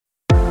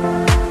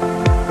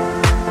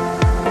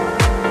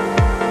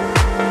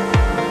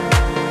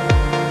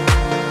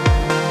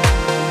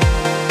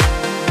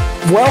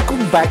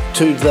Welcome back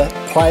to the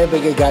Play a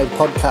Bigger Game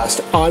podcast.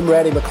 I'm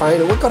Rowdy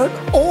McLean and we've got an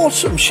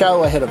awesome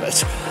show ahead of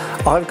us.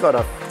 I've got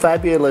a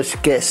fabulous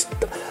guest.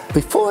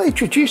 Before I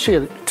introduce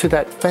you to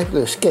that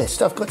fabulous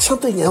guest, I've got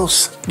something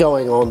else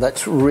going on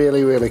that's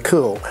really, really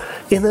cool.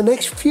 In the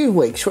next few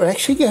weeks, we're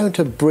actually going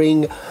to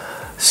bring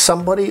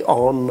somebody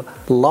on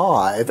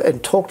live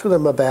and talk to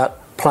them about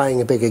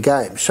playing a bigger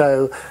game.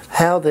 So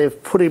how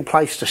they've put in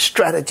place the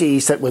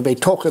strategies that we've been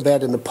talking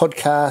about in the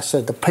podcast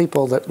and the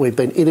people that we've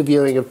been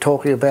interviewing and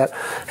talking about.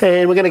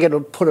 And we're going to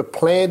put a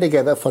plan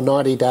together for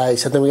 90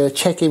 days and then we're going to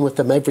check in with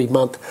them every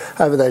month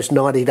over those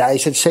 90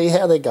 days and see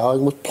how they're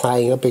going with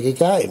playing a bigger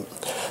game.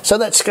 So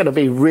that's going to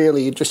be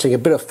really interesting, a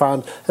bit of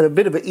fun and a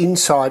bit of an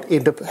insight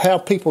into how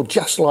people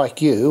just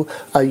like you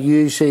are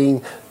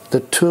using the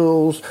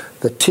tools,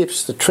 the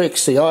tips, the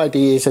tricks, the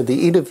ideas and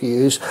the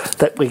interviews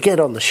that we get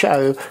on the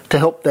show to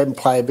help them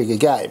play a bigger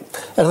game.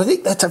 And I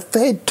think that's a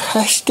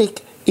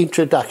fantastic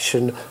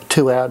introduction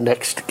to our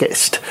next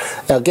guest.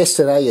 Our guest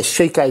today is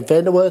Shike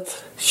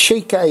Vanderwerth.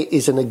 Shike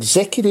is an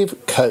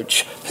executive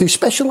coach who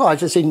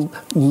specialises in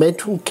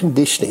mental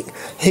conditioning.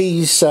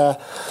 He's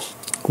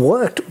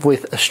worked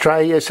with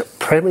Australia's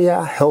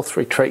premier health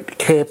retreat,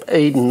 Camp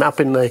Eden,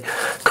 up in the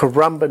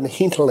Currumbin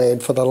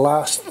hinterland for the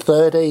last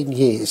 13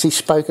 years. He's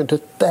spoken to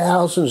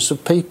thousands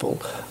of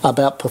people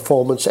about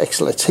performance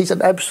excellence. He's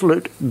an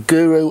absolute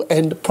guru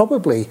and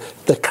probably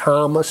the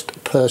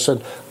calmest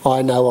person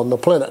I know on the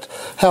planet.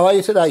 How are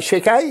you today,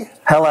 Shike?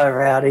 Hello,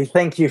 Rowdy.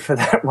 Thank you for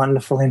that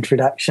wonderful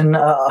introduction.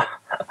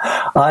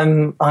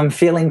 I'm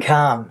feeling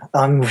calm.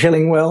 I'm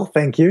feeling well,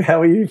 thank you.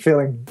 How are you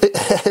feeling?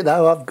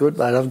 No, I'm good,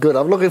 mate. I'm good.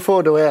 I'm looking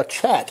forward to our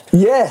chat.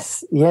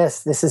 Yes,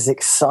 this is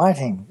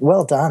exciting.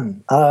 Well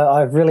done.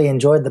 I've really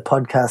enjoyed the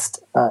podcast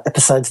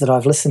episodes that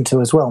I've listened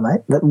to as well,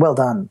 mate. Well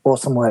done.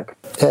 Awesome work.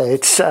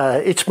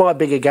 It's my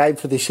bigger game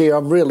for this year.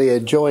 I'm really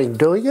enjoying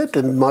doing it,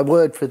 and my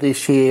word for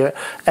this year,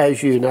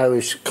 as you know,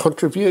 is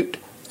contribute.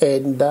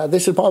 And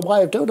this is my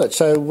way of doing it.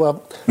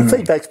 So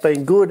feedback's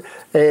been good,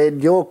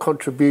 and your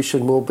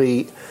contribution will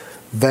be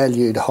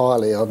valued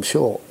highly, I'm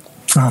sure.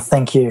 Oh,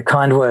 thank you.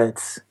 Kind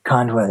words.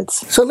 Kind words.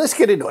 So let's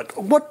get into it.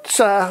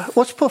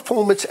 What's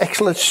performance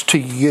excellence to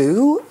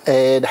you,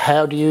 and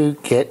how do you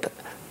get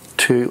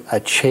to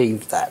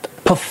achieve that?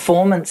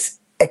 Performance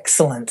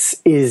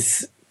excellence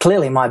is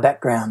clearly my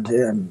background.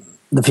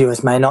 The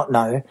viewers may not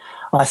know,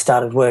 I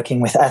started working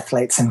with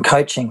athletes and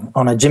coaching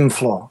on a gym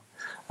floor.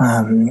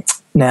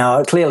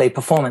 Now, clearly,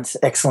 performance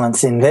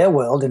excellence in their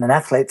world, in an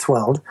athlete's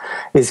world,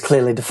 is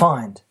clearly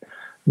defined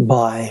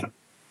by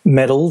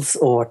medals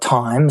or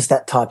times,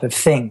 that type of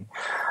thing.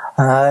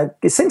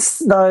 Since,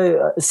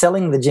 though,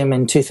 selling the gym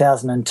in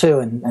 2002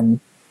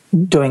 and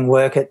doing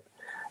work at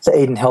the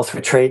Eden Health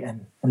Retreat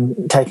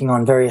and taking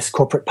on various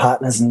corporate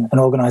partners and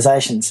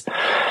organisations,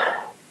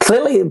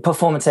 clearly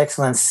performance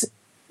excellence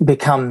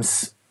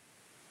becomes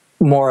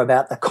more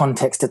about the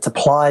context it's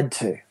applied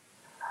to.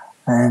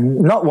 And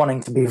not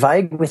wanting to be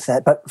vague with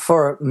that, but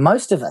for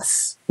most of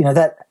us,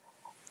 that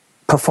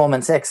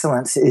performance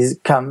excellence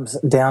comes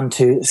down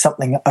to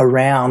something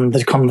around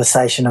the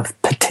conversation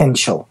of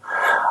potential.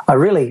 I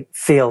really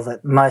feel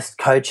that most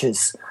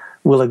coaches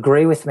will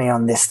agree with me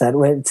on this, that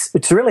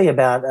it's really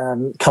about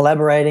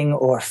collaborating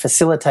or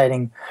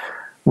facilitating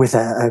with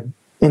an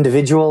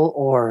individual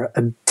or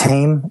a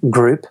team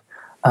group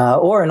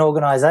or an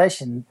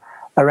organisation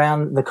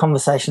around the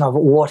conversation of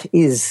what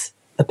is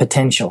the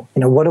potential.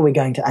 What are we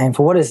going to aim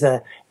for? What is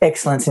the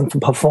excellence in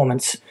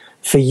performance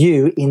for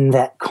you in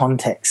that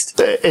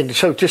context? And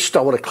so just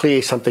I want to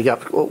clear something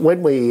up.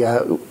 When we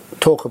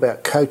talk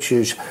about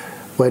coaches,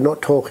 we're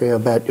not talking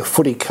about your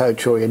footy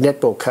coach or your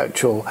netball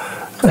coach or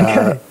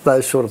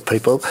those sort of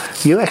people.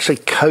 You actually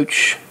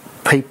coach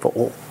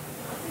people,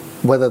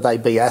 whether they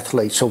be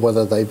athletes or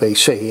whether they be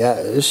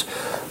CEOs,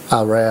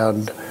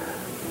 around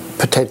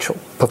potential,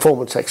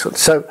 performance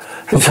excellence. So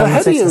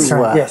how do you...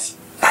 Yes.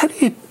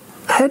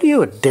 How do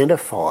you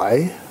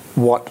identify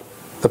what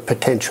the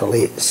potential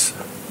is?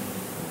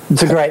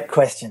 It's a great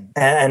question.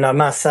 And I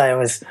must say I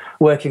was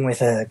working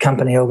with a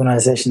company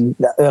organisation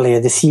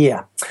earlier this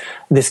year.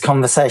 This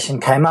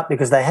conversation came up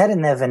because they had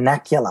in their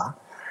vernacular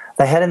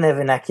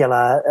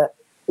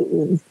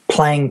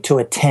playing to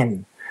a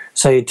 10.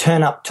 So you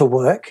turn up to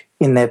work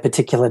in their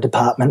particular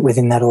department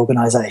within that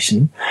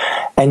organisation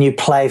and you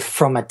play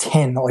from a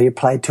 10 or you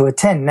play to a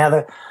 10.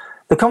 Now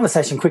the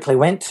conversation quickly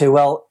went to,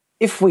 well,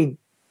 if we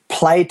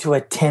play to a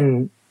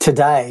 10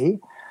 today,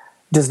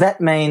 does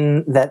that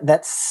mean that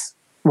that's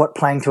what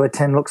playing to a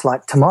 10 looks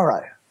like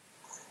tomorrow?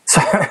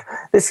 So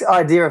this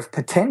idea of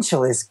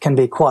potential can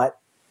be quite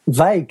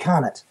vague,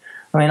 can't it?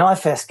 I mean, I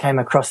first came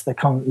across the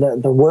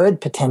word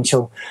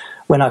potential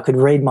when I could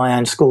read my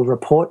own school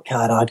report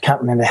card. I can't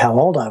remember how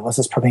old I was.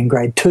 It's probably in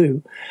grade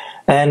 2,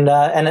 and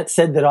it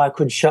said that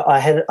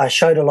I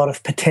showed a lot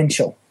of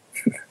potential.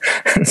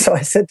 And so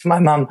I said to my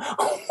mum,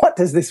 "What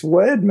does this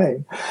word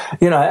mean?"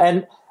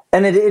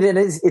 And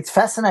it's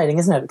fascinating,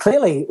 isn't it?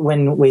 Clearly,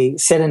 when we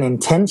set an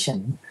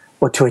intention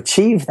or to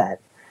achieve that,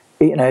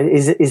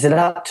 is it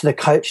up to the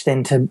coach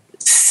then to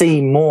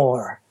see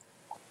more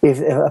if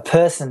a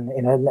person,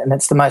 and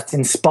it's the most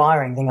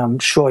inspiring thing, I'm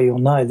sure you'll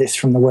know this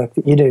from the work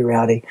that you do,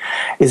 Rowdy,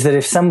 is that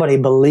if somebody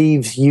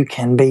believes you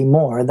can be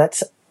more,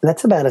 that's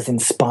about as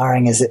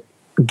inspiring as it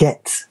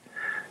gets.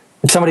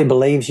 If somebody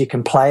believes you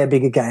can play a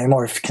bigger game,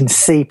 or if can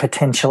see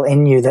potential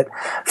in you that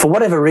for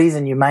whatever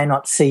reason you may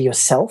not see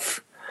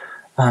yourself,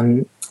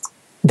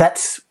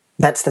 that's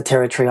the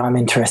territory I'm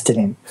interested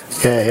in.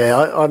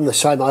 I'm the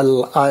same.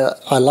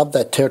 I love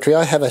that territory.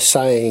 I have a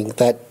saying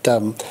that,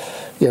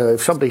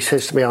 if somebody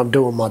says to me, I'm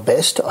doing my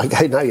best, I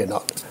go, no, you're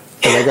not.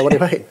 And they go, what do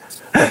you mean?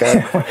 I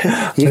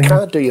go, you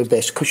can't do your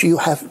best because you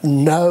have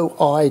no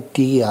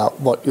idea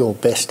what your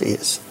best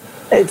is.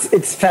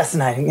 It's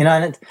fascinating,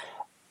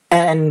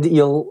 and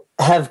you'll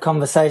have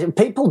conversation.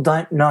 People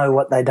don't know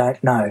what they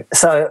don't know.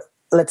 So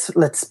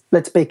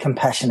let's be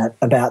compassionate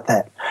about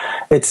that.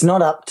 It's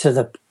not up to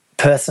the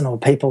person or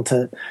people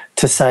to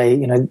say,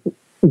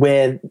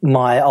 where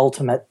my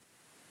ultimate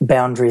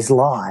boundaries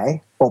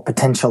lie or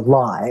potential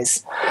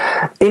lies.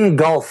 In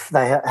golf,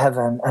 they have,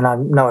 and I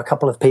know a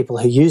couple of people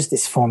who use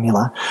this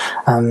formula,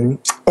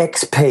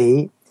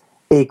 XP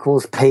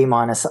equals P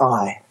minus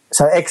I.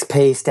 So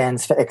XP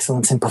stands for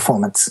excellence in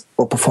performance,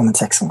 or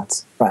performance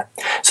excellence, right?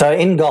 So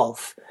in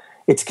golf,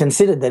 it's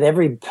considered that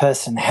every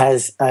person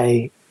has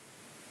a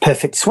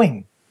perfect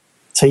swing.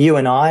 So you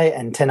and I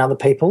and 10 other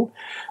people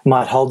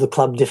might hold the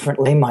club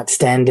differently, might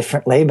stand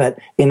differently, but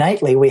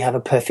innately we have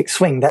a perfect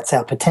swing. That's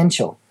our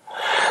potential.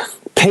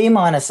 P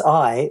minus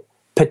I,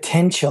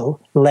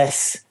 potential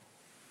less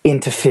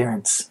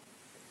interference,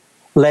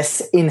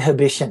 less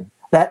inhibition.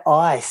 That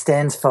I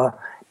stands for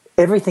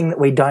everything that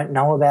we don't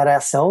know about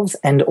ourselves,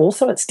 and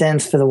also it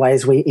stands for the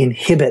ways we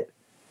inhibit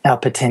our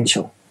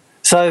potential.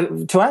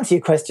 So to answer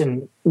your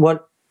question,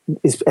 what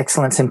is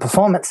excellence in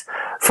performance?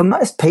 For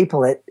most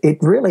people, it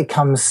really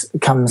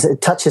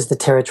it touches the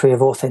territory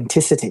of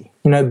authenticity.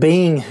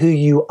 Being who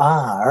you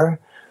are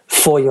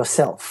for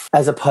yourself,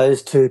 as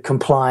opposed to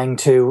complying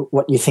to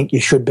what you think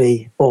you should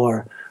be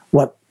or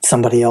what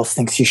somebody else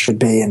thinks you should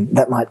be. And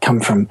that might come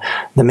from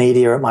the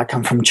media, it might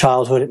come from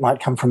childhood, it might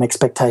come from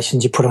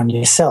expectations you put on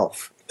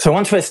yourself. So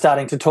once we're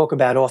starting to talk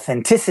about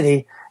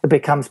authenticity, it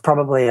becomes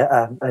probably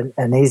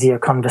an easier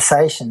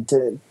conversation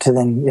to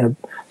then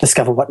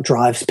discover what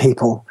drives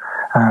people,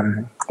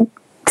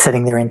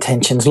 setting their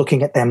intentions,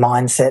 looking at their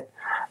mindset,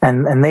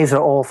 and these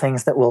are all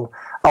things that will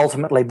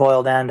ultimately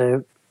boil down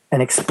to an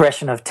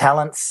expression of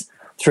talents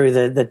through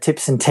the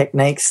tips and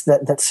techniques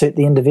that suit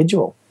the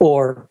individual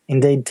or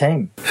indeed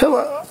team.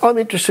 So I'm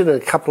interested in a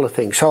couple of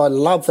things. So I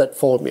love that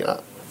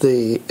formula.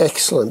 The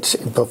excellence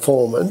in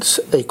performance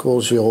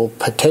equals your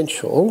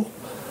potential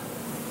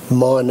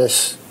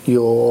minus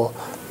your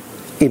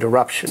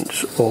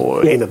interruptions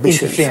or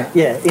inhibitions.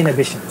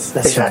 Inhibitions.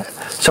 That's right.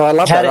 So I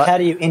love that. How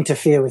do you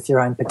interfere with your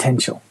own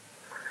potential?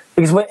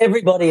 Because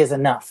everybody is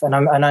enough, and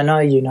I know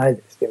you know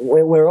this.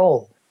 We're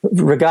all,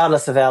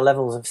 regardless of our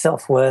levels of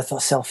self-worth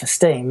or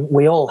self-esteem,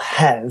 we all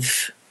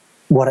have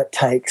what it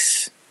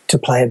takes to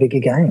play a bigger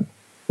game,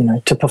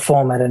 to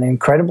perform at an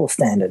incredible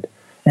standard.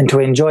 And to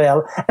enjoy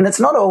and it's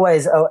not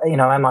always,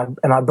 am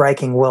I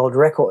breaking world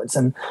records?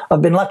 And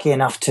I've been lucky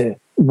enough to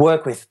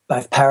work with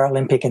both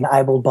Paralympic and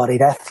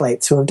able-bodied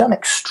athletes who have done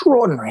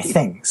extraordinary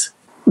things,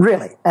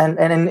 really, and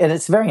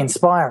it's very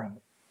inspiring.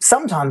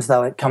 Sometimes,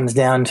 though, it comes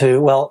down to,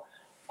 well,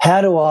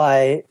 how do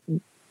I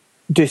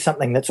do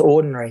something that's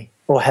ordinary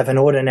or have an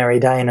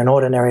ordinary day in an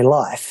ordinary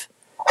life?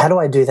 How do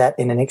I do that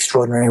in an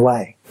extraordinary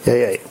way?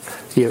 Yeah.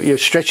 You're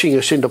stretching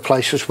us into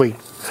places we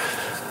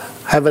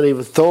haven't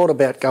even thought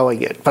about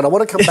going yet. But I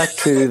want to come back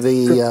to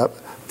the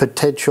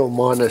potential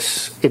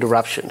minus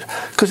interruptions.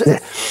 Because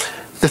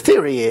the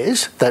theory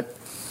is that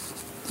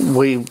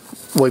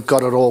we've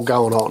got it all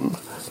going on,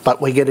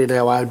 but we get in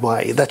our own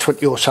way. That's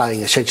what you're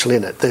saying, essentially,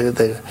 in it.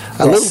 There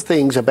are little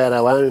things about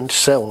our own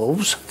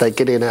selves that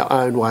get in our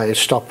own way and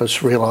stop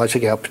us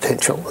realising our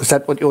potential. Is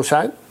that what you're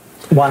saying?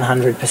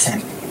 100%.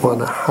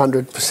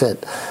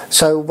 100%.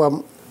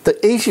 So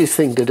the easiest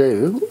thing to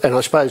do, and I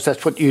suppose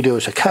that's what you do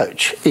as a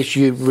coach, is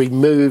you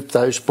remove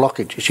those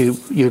blockages.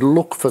 You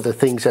look for the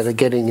things that are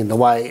getting in the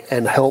way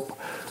and help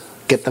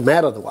get them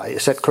out of the way.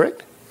 Is that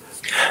correct?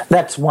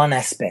 That's one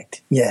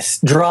aspect, yes.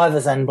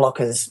 Drivers and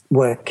blockers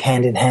work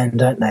hand in hand,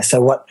 don't they? So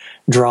what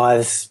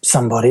drives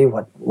somebody,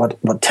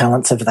 what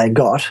talents have they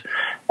got,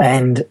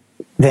 and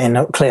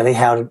then clearly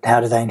how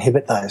do they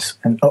inhibit those,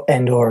 and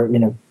or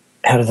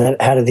how do the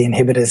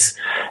inhibitors,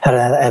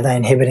 are they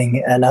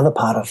inhibiting another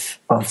part of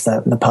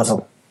the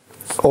puzzle?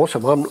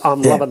 Awesome.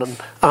 I'm loving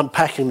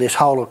unpacking this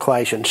whole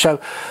equation. So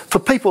for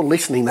people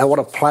listening, they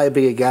want to play a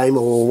bigger game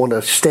or want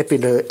to step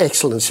into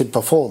excellence in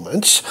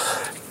performance,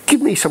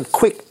 give me some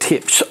quick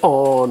tips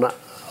on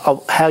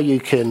how you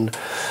can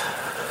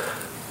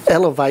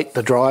elevate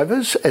the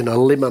drivers and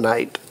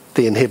eliminate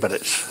the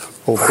inhibitors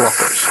or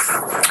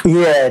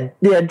blockers.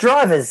 Yeah,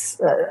 drivers,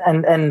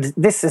 and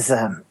this is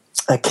a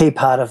key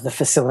part of the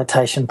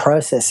facilitation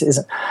process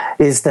is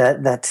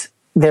that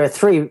there are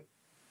three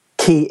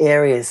key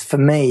areas for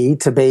me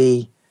to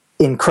be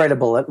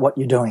incredible at what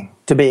you're doing,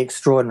 to be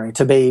extraordinary,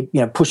 to be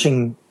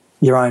pushing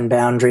your own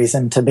boundaries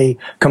and to be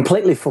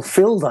completely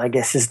fulfilled, I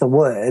guess is the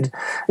word.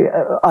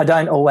 I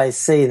don't always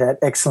see that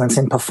excellence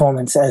in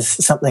performance as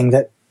something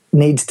that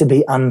needs to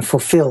be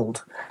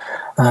unfulfilled.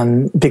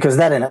 Because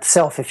that in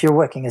itself, if you're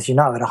working, as you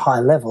know, at a high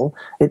level,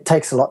 it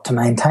takes a lot to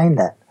maintain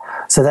that.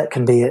 So that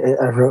can be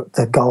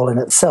the goal in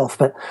itself.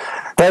 But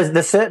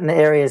there's certain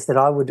areas that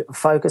I would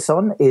focus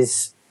on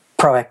is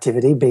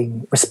proactivity,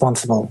 being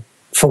responsible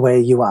for where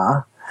you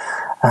are,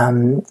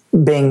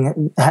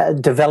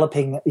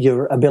 developing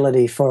your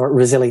ability for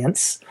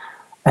resilience,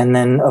 and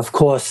then, of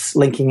course,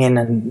 linking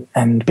in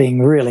and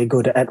being really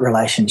good at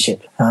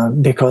relationship.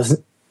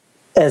 Because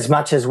as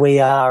much as we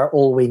are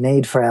all we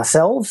need for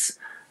ourselves,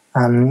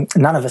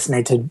 none of us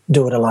need to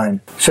do it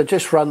alone. So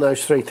just run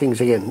those three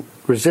things again: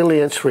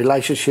 resilience,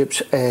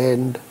 relationships,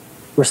 and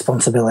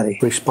responsibility.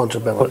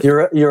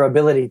 Your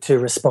ability to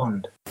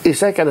respond.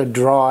 Is that going to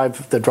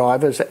drive the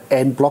drivers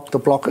and block the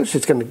blockers?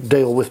 It's going to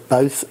deal with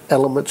both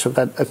elements of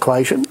that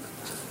equation?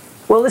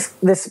 Well,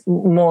 this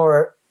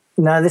more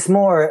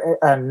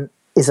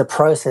is a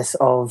process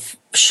of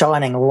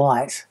shining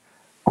light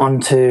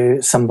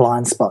onto some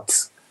blind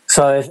spots.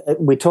 So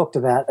we talked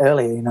about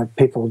earlier,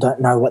 people don't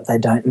know what they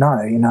don't know.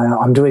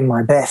 I'm doing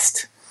my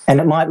best, and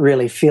it might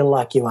really feel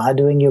like you are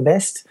doing your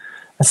best.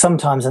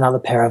 Sometimes another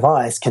pair of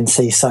eyes can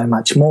see so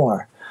much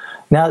more.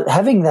 Now,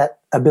 having that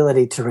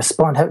ability to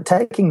respond,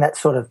 taking that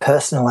sort of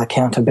personal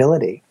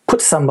accountability,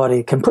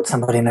 can put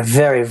somebody in a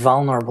very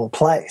vulnerable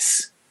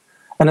place.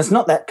 And it's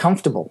not that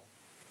comfortable.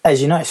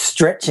 As you know,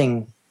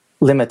 stretching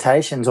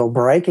limitations or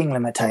breaking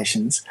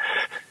limitations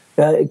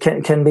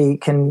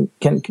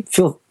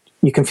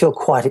you can feel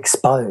quite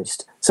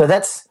exposed. So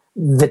that's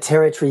the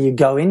territory you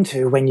go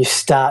into when you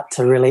start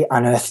to really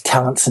unearth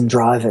talents and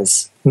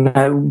drivers.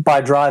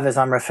 By drivers,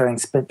 I'm referring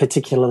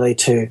particularly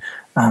to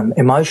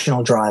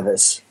emotional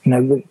drivers,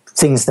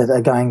 things that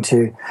are going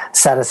to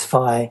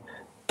satisfy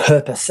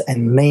purpose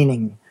and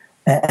meaning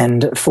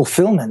and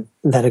fulfillment,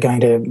 that are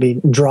going to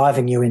be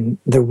driving you in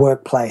the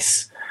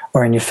workplace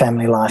or in your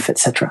family life,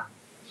 etc.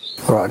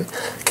 All right.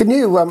 Can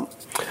you...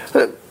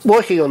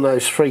 working on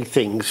those three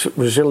things,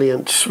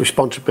 resilience,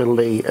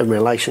 responsibility and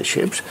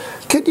relationships,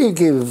 could you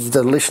give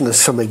the listeners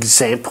some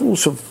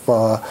examples of,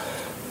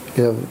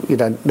 you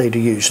don't need to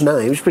use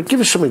names, but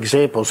give us some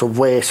examples of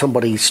where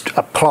somebody's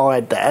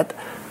applied that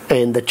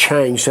and the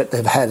change that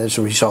they've had as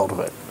a result of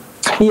it?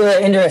 Yeah,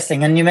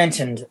 interesting. And you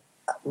mentioned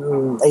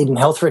Eden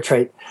Health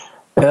Retreat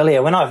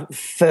earlier. When I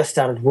first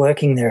started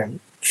working there a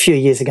few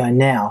years ago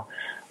now,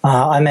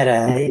 I met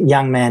a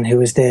young man who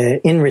was there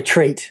in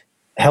retreat.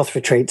 Health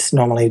retreats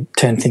normally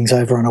turn things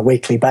over on a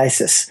weekly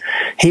basis.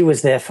 He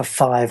was there for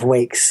 5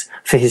 weeks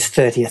for his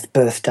 30th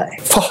birthday.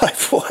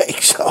 5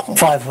 weeks? Oh,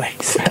 5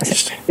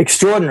 weeks.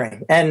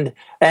 Extraordinary. And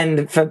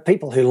for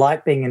people who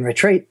like being in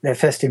retreat, their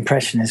first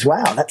impression is,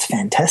 wow, that's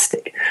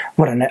fantastic.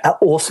 What an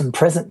awesome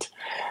present.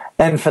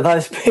 And for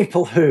those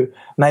people who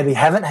maybe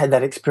haven't had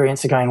that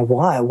experience, are going,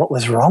 why? What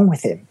was wrong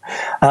with him?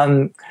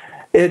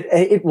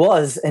 It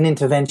was an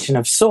intervention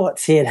of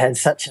sorts. He had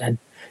such a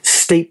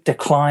steep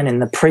decline in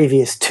the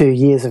previous 2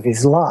 years of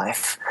his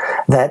life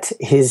that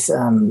his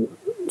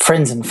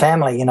friends and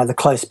family, the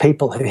close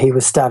people who he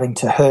was starting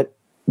to hurt,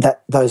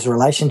 those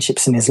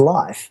relationships in his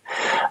life,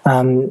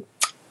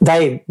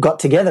 they got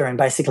together and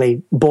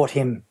basically bought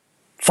him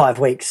 5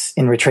 weeks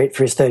in retreat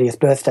for his 30th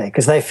birthday,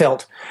 because they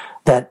felt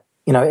that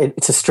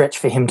it's a stretch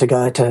for him to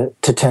go to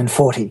turn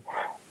 40.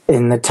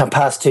 In the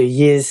past 2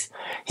 years,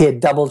 he had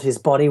doubled his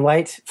body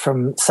weight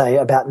from, say,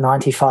 about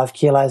 95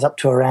 kilos up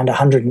to around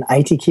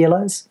 180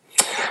 kilos.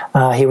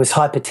 He was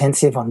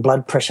hypertensive on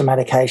blood pressure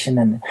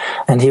medication,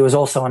 and he was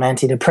also on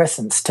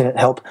antidepressants to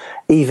help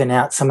even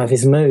out some of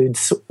his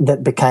moods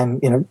that became,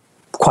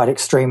 quite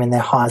extreme in their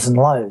highs and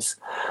lows.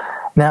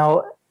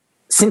 Now,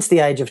 since the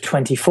age of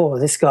 24,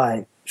 this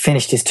guy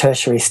finished his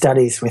tertiary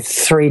studies with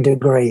 3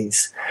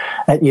 degrees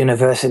at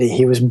university.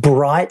 He was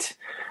bright.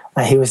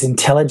 He was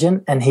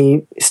intelligent, and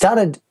he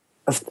started,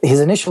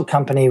 his initial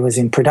company was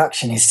in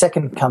production, his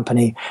second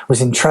company was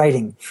in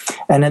trading.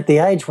 And at the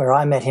age where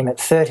I met him at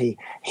 30,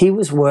 he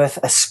was worth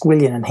a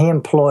squillion, and he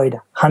employed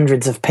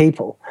hundreds of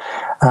people.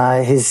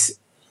 By his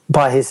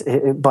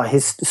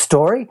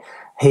story,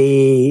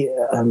 he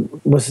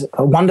was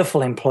a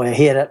wonderful employer.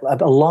 He had a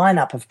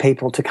lineup of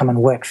people to come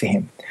and work for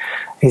him.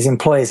 His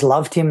employees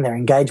loved him. Their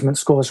engagement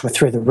scores were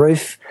through the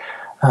roof.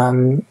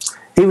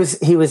 He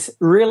was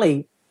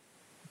really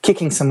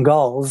kicking some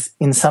goals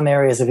in some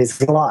areas of his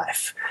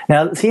life.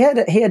 Now, he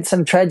had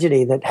some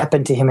tragedy that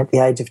happened to him at the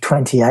age of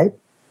 28,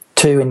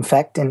 2, in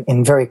fact,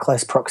 in very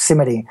close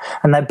proximity,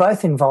 and they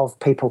both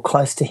involved people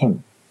close to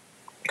him.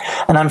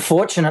 And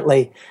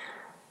unfortunately,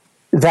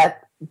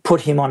 that put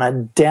him on a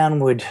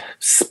downward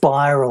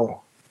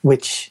spiral,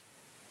 which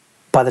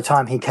by the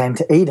time he came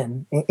to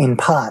Eden, in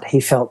part, he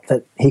felt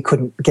that he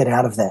couldn't get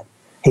out of that.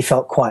 He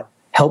felt quite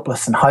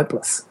helpless and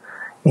hopeless,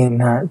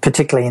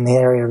 particularly in the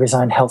area of his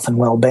own health and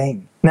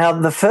well-being. Now,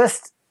 the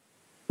first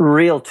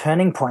real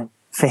turning point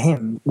for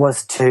him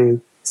was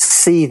to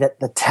see that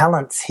the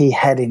talents he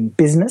had in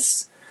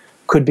business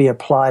could be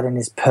applied in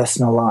his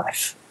personal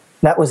life.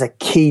 that was a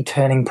key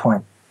turning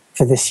point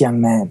for this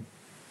young man.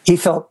 He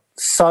felt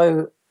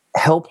so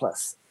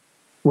helpless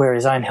where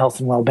his own health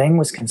and well-being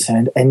was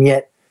concerned, and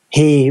yet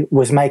he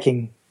was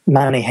making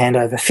money hand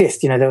over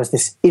fist. There was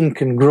this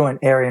incongruent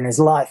area in his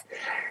life.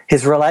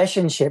 His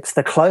relationships,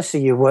 the closer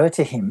you were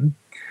to him,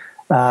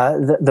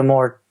 the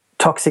more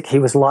toxic he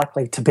was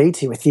likely to be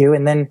with you.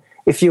 And then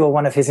if you were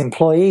one of his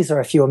employees or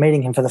if you were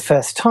meeting him for the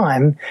first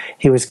time,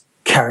 he was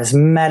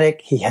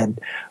charismatic, he had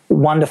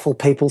wonderful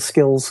people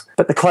skills.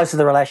 But the closer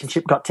the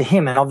relationship got to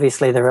him, and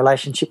obviously the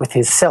relationship with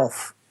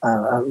himself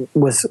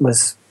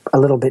was a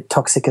little bit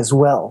toxic as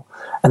well.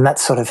 And that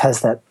sort of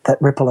has that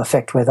ripple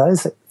effect where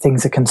those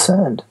things are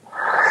concerned.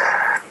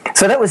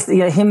 So that was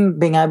him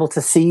being able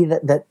to see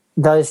that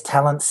those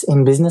talents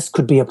in business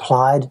could be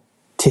applied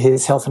to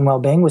his health and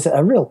well-being was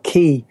a real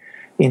key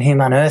in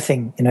him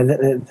unearthing,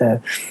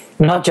 the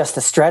not just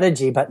the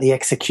strategy, but the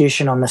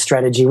execution on the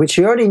strategy, which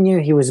he already knew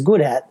he was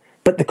good at,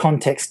 but the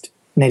context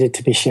needed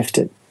to be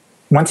shifted.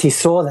 Once he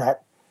saw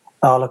that,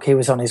 he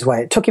was on his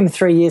way. It took him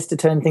 3 years to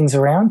turn things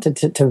around,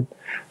 to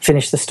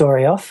finish the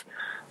story off.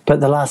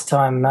 But the last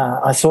time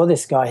I saw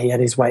this guy, he had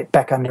his weight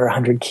back under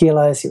 100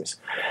 kilos. He was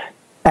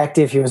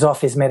active, he was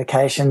off his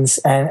medications,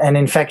 and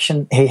in fact,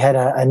 he had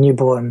a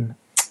newborn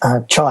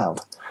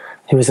child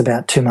who was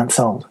about 2 months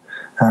old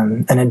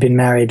and had been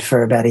married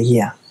for about a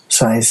year.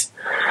 So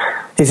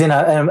he's in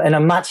a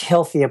much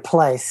healthier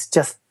place,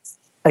 just,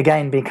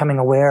 again, becoming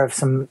aware of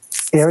some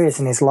areas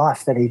in his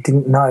life that he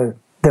didn't know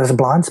there was a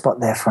blind spot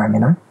there for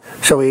him,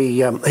 So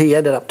he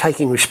ended up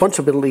taking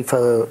responsibility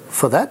for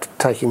that,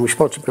 taking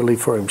responsibility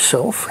for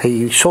himself.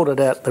 He sorted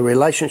out the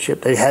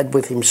relationship that he had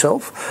with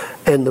himself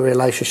and the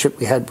relationship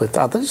he had with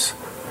others.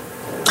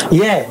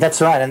 Yeah, that's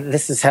right. And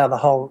this is how the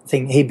whole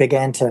thing,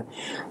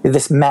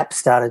 this map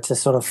started to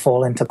sort of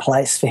fall into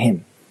place for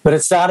him. But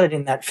it started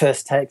in that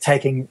first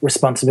taking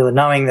responsibility,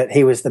 knowing that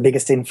he was the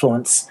biggest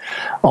influence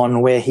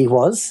on where he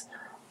was,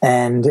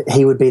 and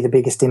he would be the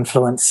biggest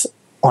influence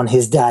on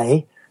his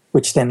day,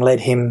 which then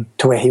led him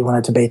to where he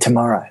wanted to be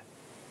tomorrow.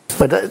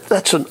 But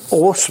that's an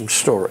awesome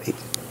story.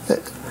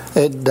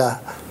 And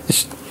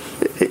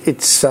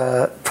it's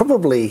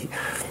probably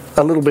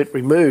a little bit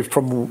removed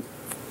from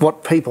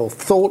what people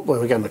thought we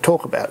were going to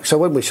talk about. So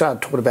when we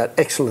started talking about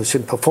excellence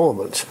in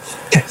performance,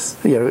 yes,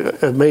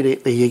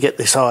 immediately you get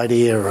this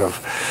idea of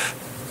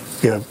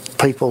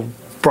people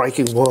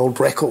breaking world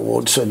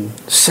records and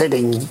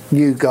setting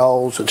new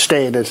goals and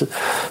standards.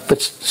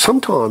 But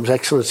sometimes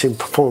excellence in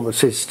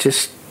performance is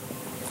just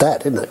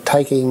that, isn't it?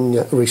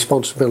 Taking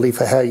responsibility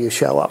for how you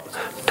show up,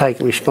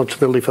 taking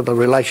responsibility for the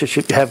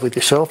relationship you have with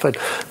yourself and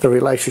the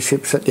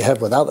relationships that you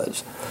have with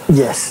others.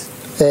 Yes.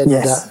 And,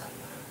 yes.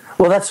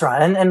 Well, that's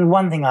right. And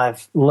one thing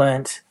I've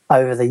learnt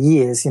over the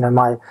years,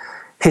 my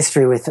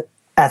history with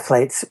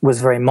athletes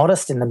was very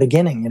modest in the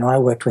beginning. I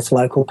worked with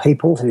local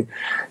people who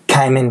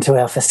came into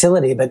our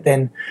facility, but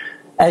then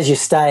as you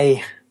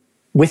stay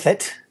with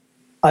it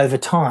over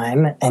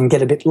time and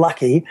get a bit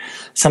lucky,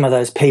 some of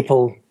those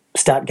people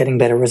start getting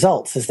better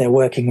results as they're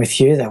working with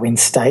you. They win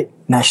state,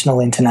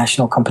 national,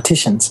 international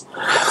competitions.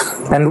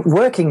 And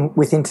working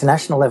with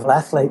international level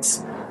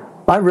athletes,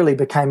 I really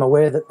became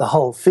aware that the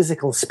whole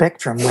physical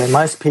spectrum, where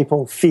most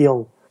people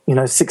feel,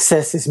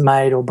 success is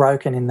made or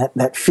broken in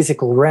that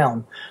physical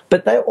realm,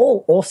 but they're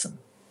all awesome.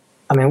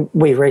 I mean,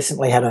 we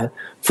recently had a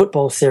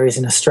football series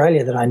in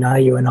Australia that I know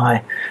you and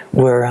I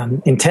were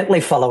intently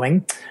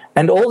following,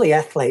 and all the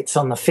athletes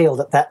on the field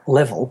at that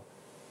level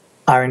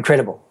are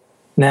incredible.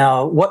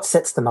 Now, what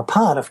sets them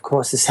apart, of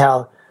course, is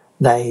how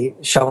they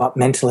show up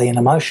mentally and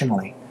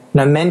emotionally.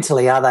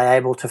 Mentally, are they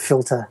able to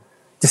filter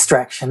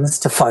distractions,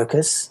 to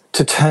focus,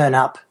 to turn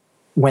up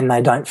when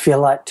they don't feel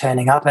like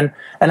turning up? And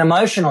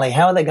emotionally,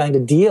 how are they going to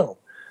deal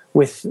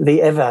with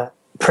the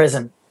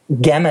ever-present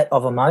gamut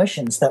of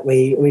emotions that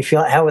we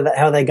feel? How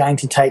are they going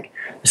to take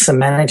some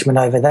management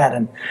over that?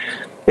 And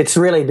it's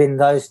really been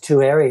those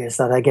two areas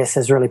that I guess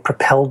has really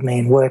propelled me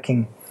in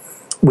working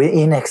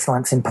in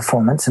excellence in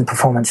performance and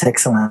performance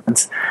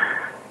excellence.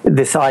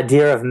 This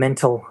idea of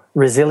mental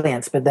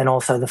resilience, but then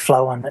also the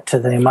flow on it to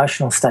the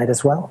emotional state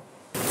as well.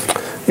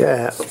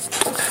 Yeah.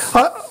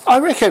 I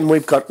reckon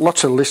we've got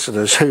lots of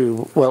listeners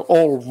who, well,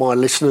 all my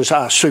listeners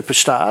are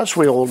superstars.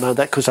 We all know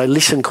that because they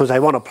listen because they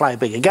want to play a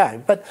bigger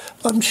game. But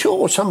I'm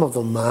sure some of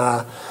them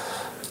are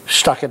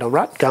stuck in a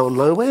rut, going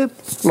nowhere,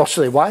 lost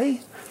their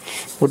way,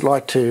 would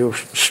like to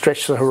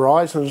stretch the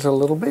horizons a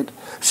little bit.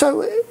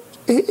 So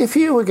if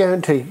you were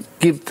going to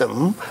give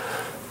them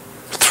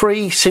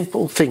 3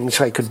 simple things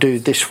they could do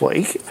this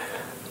week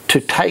to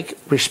take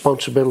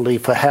responsibility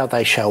for how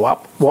they show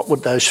up, what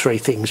would those 3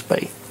 things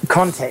be?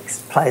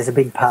 Context plays a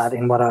big part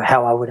in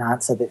how I would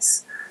answer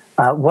this.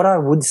 What I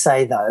would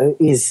say, though,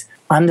 is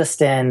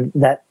understand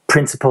that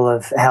principle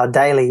of how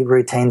daily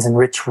routines and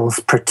rituals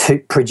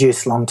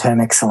produce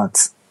long-term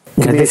excellence.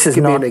 This is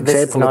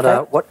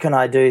not what can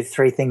I do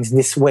 3 things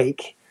this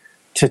week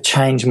to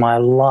change my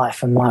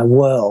life and my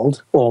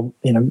world, or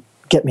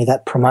get me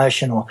that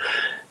promotion, or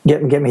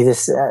get me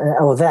this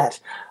or that.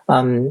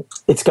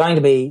 It's going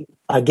to be,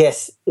 I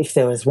guess, if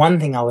there was one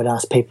thing I would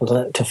ask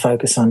people to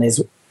focus on,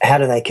 is how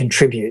do they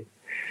contribute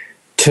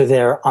to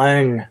their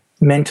own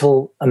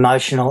mental,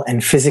 emotional,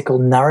 and physical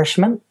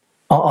nourishment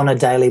on a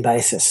daily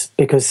basis.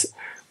 Because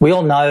we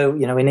all know,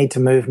 we need to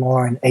move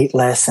more and eat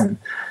less, and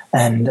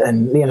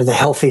the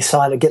healthy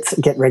side,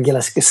 get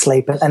regular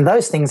sleep, and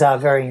those things are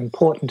very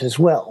important as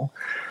well.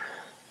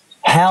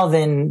 How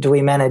then do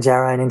we manage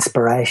our own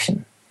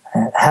inspiration?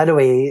 How do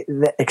we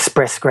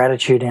express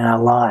gratitude in our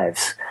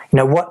lives?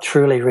 What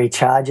truly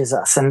recharges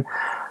us? And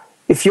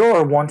if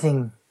you're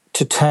wanting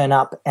to turn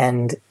up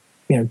and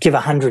give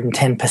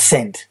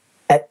 110%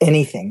 at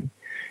anything,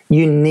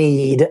 you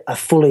need a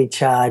fully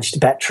charged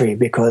battery,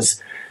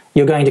 because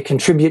you're going to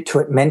contribute to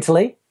it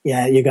mentally,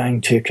 you're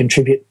going to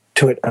contribute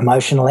to it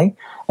emotionally,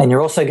 and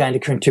you're also going to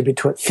contribute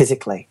to it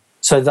physically.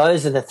 So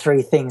those are the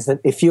three things that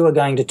if you are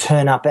going to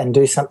turn up and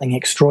do something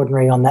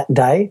extraordinary on that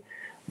day,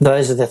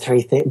 those are the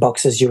three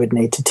boxes you would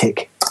need to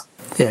tick.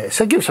 Yeah,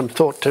 so give some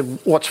thought to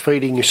what's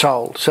feeding your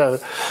soul. So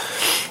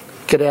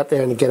get out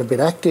there and get a bit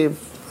active.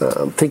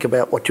 Think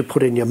about what you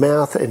put in your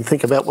mouth, and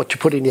think about what you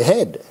put in your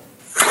head.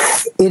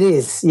 It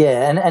is,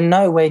 yeah, and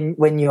know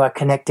when you are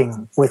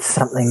connecting with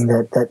something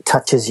that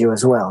touches you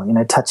as well,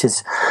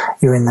 touches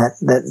you in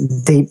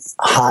that deep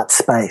heart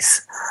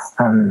space.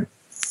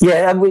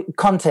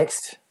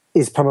 Context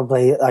is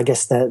probably, I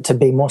guess, to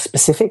be more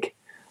specific,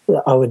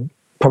 I would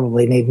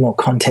probably need more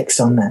context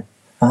on that.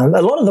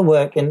 A lot of the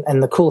work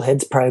and the Cool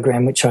Heads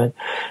program, which I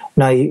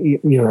know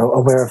you're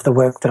aware of the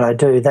work that I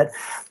do, that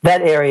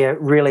area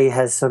really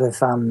has sort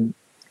of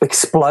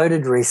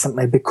exploded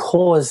recently,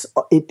 because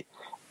it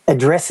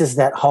addresses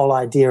that whole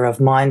idea of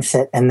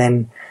mindset and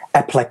then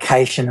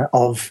application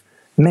of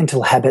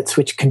mental habits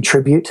which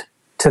contribute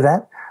to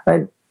that.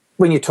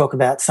 When you talk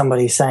about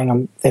somebody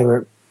saying they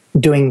were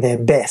doing their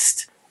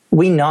best,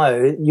 we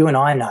know, you and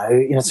I know,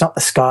 it's not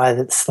the sky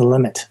that's the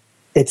limit.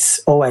 It's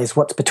always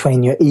what's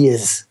between your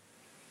ears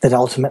that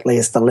ultimately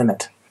is the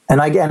limit. And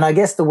I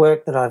guess the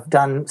work that I've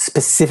done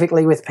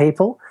specifically with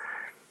people,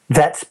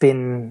 that's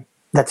been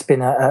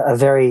a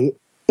very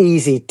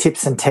easy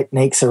tips and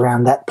techniques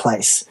around that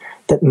place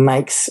that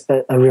makes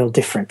a real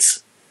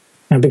difference.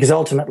 Because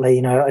ultimately,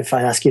 if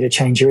I ask you to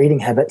change your eating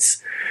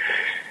habits,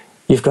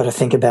 you've got to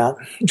think about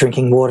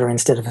drinking water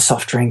instead of a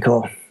soft drink,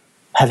 or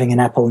having an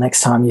apple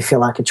next time you feel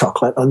like a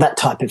chocolate, or that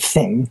type of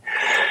thing.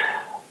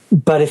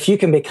 But if you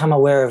can become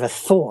aware of a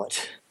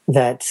thought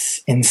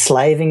that's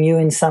enslaving you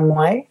in some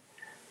way,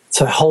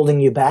 so holding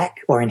you back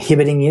or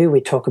inhibiting you,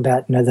 we talk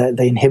about the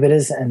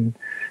inhibitors and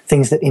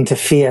things that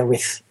interfere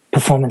with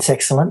performance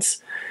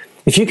excellence.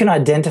 If you can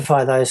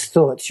identify those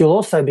thoughts, you'll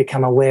also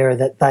become aware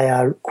that they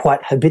are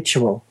quite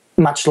habitual,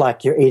 much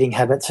like your eating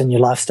habits and your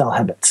lifestyle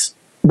habits.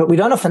 But we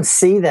don't often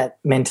see that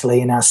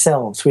mentally in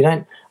ourselves. We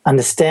don't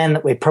understand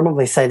that we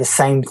probably say the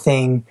same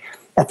thing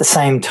at the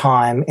same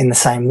time in the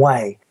same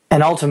way.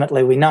 And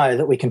ultimately, we know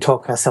that we can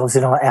talk ourselves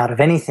in or out of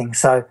anything.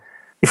 So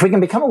if we can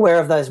become aware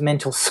of those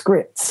mental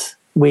scripts,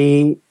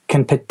 we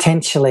can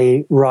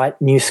potentially write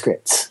new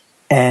scripts.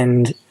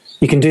 And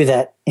you can do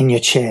that in your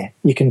chair.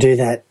 You can do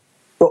that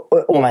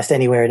almost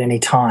anywhere at any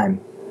time.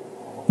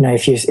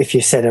 If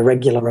you set a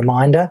regular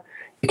reminder,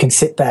 you can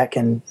sit back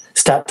and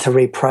start to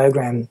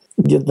reprogram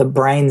the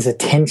brain's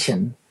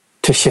attention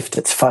to shift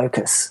its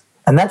focus.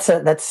 And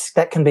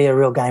that can be a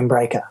real game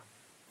breaker.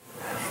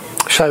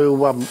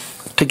 So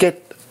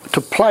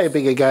to play a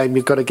bigger game,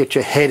 you've got to get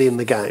your head in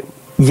the game.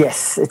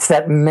 Yes, it's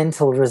that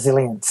mental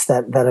resilience,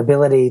 that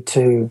ability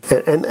to...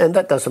 And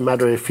that doesn't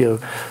matter if you're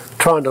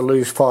trying to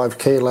lose 5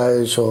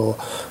 kilos or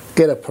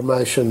get a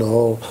promotion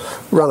or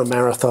run a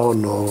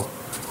marathon or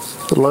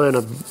learn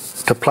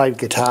to play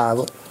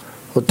guitar.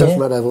 It doesn't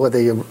matter whether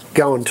you're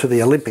going to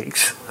the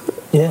Olympics.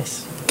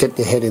 Yes. Get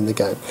your head in the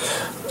game.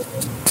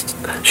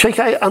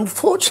 Shike,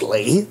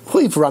 unfortunately,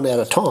 we've run out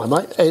of time,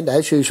 and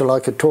as usual, I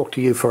could talk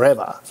to you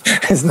forever.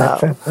 Isn't that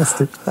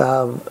fantastic?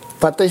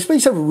 But there's been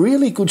some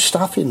really good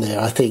stuff in there,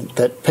 I think,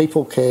 that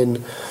people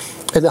can...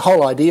 And the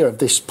whole idea of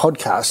this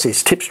podcast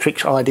is tips,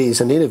 tricks, ideas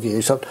and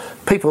interviews of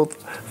people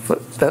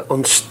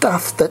on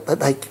stuff that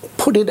they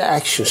put into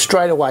action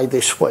straight away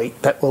this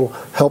week that will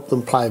help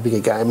them play a bigger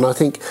game. And I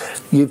think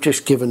you've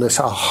just given us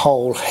a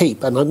whole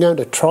heap. And I'm going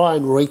to try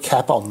and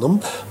recap on them.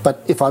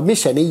 But if I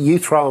miss any, you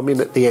throw them in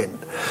at the end.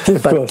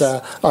 But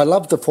I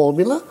love the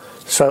formula.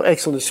 So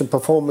excellence in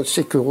performance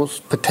equals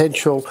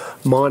potential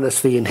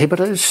minus the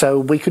inhibitors. So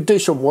we could do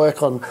some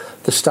work on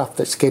the stuff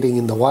that's getting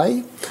in the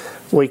way.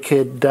 We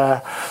could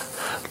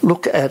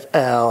look at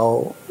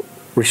our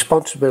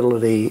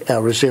responsibility,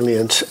 our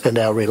resilience and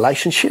our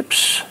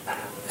relationships,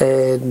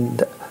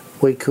 and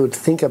we could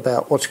think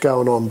about what's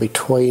going on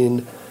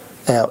between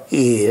our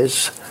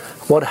ears,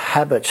 what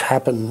habits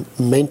happen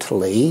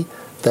mentally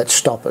that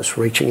stop us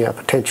reaching our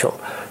potential.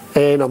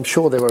 And I'm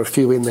sure there were a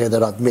few in there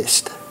that I've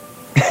missed.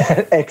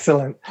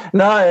 Excellent.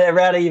 No,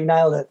 Rowdy, you've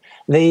nailed it.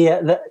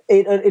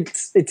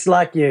 It's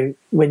like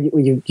when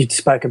you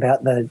spoke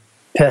about the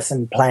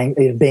person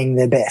being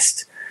their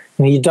best.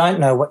 You don't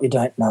know what you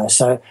don't know.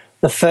 So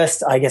the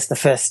first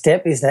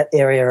step is that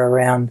area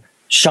around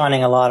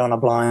shining a light on a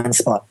blind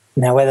spot.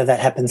 Now, whether that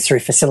happens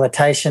through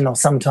facilitation or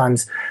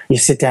sometimes you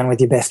sit down with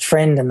your best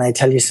friend and they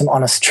tell you some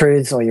honest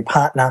truths, or your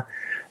partner,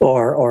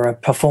 or a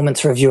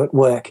performance review at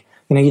work,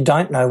 you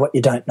don't know what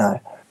you don't know.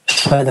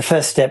 So the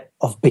first step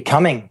of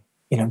becoming,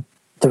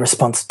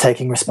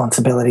 taking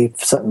responsibility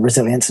for certain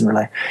resilience and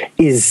relay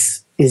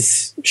is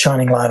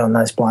shining light on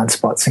those blind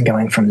spots and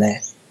going from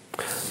there.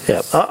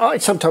 Yeah, I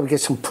sometimes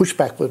get some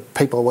pushback with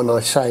people when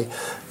I say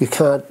you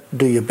can't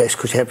do your best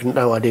because you have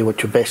no idea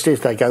what your best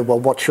is. They go,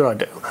 well, what should I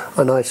do?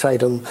 And I say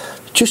to them,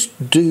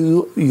 just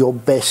do your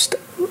best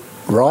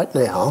right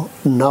now,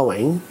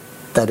 knowing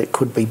that it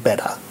could be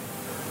better.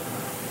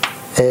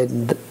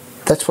 And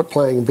that's what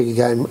playing a bigger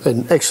game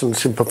and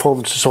excellence in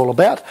performance is all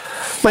about.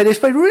 Mate, it's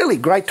been really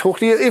great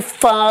talking to you. If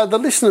the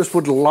listeners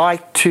would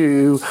like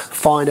to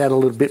find out a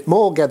little bit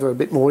more, gather a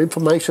bit more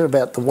information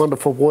about the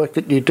wonderful work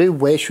that you do,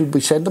 where should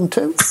we send them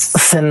to?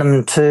 Send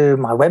them to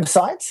my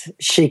website,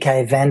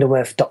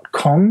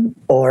 shikevanderwerf.com,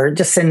 or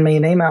just send me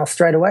an email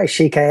straight away,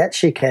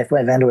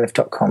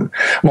 shike@shikevanderwerf.com.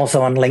 I'm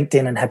also on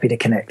LinkedIn and happy to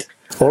connect.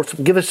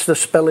 Awesome. Give us the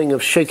spelling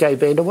of Shike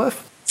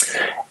Vanderwerf.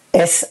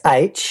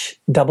 Shike,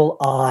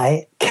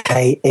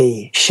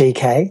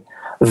 Shike,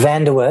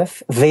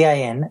 Vanderwerf,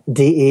 Vanderwerf,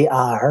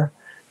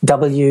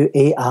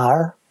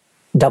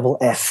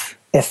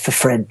 F for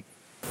Fred.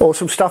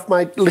 Awesome stuff,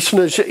 mate.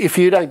 Listeners, if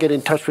you don't get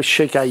in touch with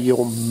Shike,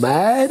 you're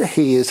mad.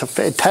 He is a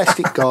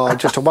fantastic guy,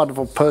 just a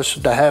wonderful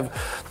person to have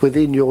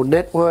within your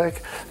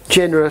network.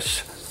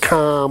 Generous,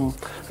 calm,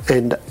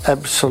 and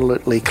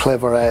absolutely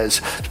clever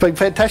as. It's been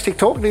fantastic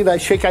talking to you, though,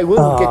 Shike.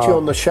 We'll get you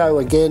on the show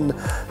again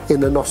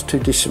in the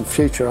not-too-distant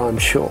future, I'm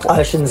sure.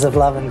 Oceans of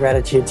love and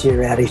gratitude to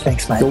you, Rowdy.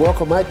 Thanks, mate. You're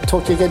welcome, mate.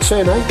 Talk to you again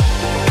soon,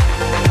 eh?